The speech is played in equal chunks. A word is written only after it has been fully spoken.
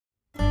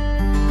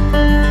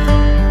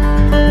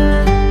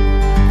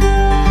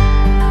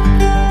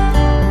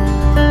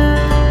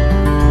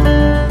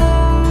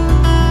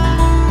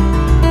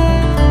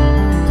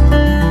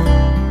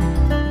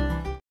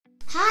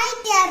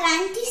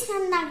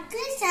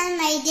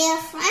my dear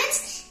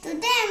friends.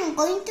 Today I am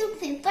going to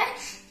prepare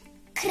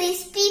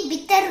crispy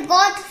bitter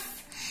gourd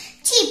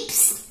chips.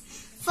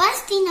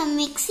 First, in a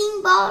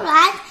mixing bowl,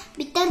 add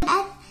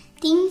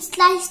thin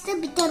sliced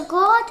bitter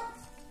gourd.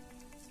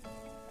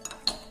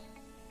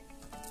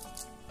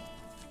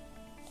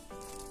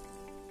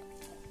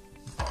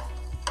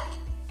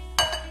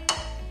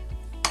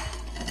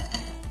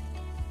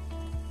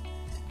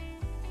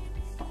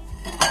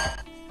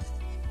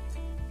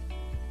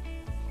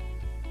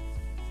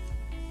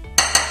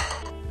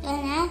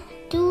 Then add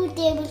 2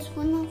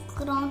 tablespoons of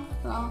ground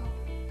flour.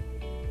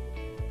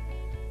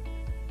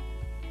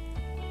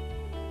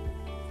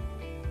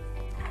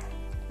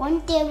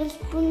 One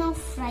tablespoon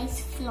of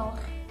rice flour.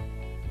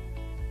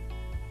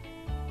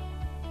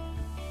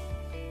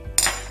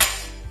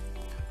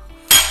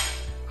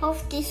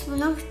 Half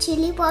teaspoon of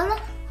chili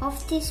powder.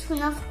 Half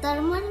teaspoon of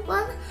turmeric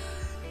powder.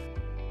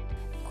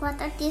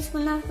 Quarter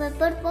teaspoon of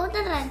pepper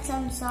powder and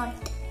some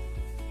salt.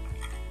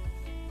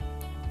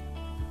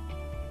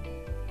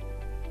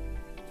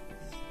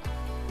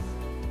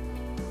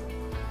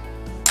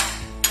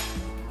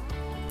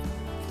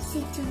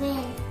 Mix it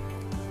well.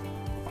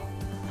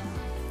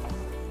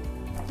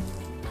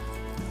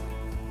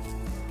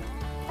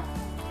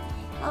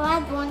 Now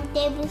add 1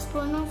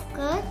 tablespoon of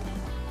curd.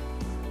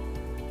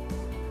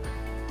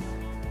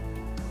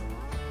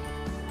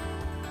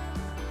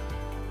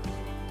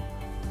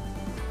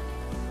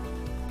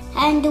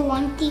 And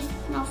 1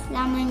 teaspoon of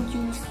lemon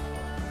juice.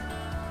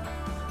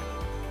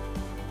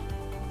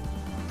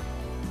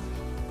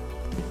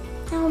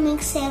 Now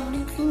mix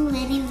everything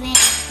very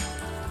well.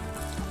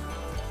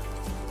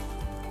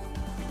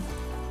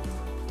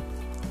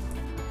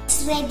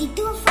 It's ready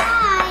to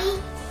fry.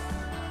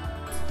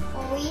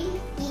 Oil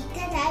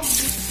heated at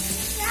deep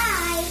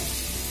fry.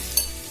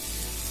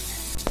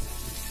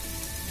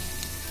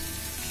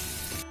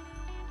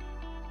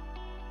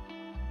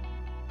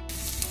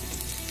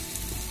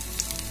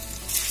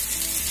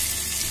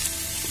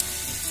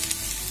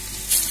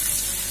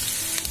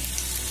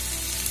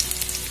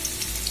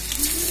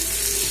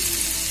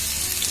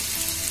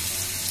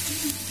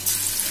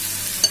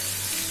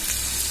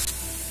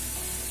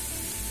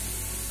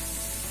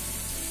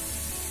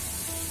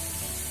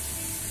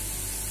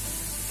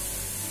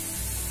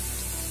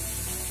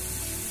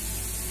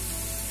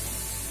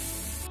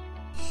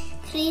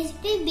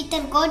 Crispy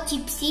bitter gourd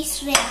chips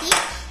is ready.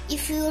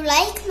 If you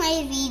like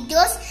my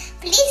videos,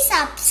 please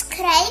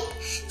subscribe,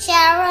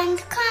 share and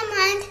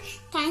comment.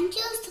 Thank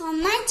you so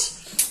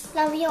much.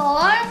 Love you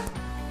all.